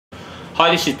Hi,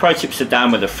 this is Pro Tips of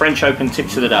Dan with the French Open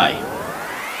Tips of the Day.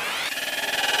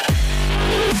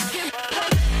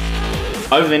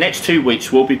 Over the next 2 weeks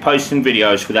we'll be posting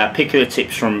videos with our pick of the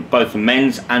tips from both the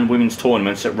men's and women's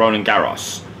tournaments at Roland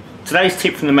Garros. Today's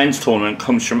tip from the men's tournament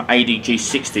comes from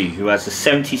ADG60, who has a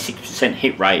 76%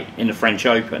 hit rate in the French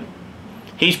Open.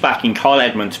 He's backing Kyle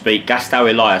Edmund to beat Gastão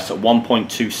Elias at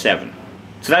 1.27.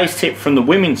 Today's tip from the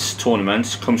women's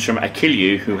tournament comes from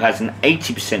Achille, who has an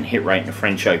 80% hit rate in the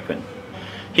French Open.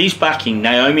 He's backing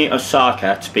Naomi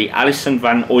Osaka to beat Alison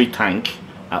van Uytvanck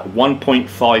at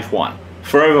 1.51.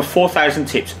 For over 4,000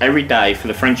 tips every day for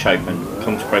the French Open,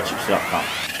 come to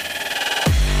ProTips.com.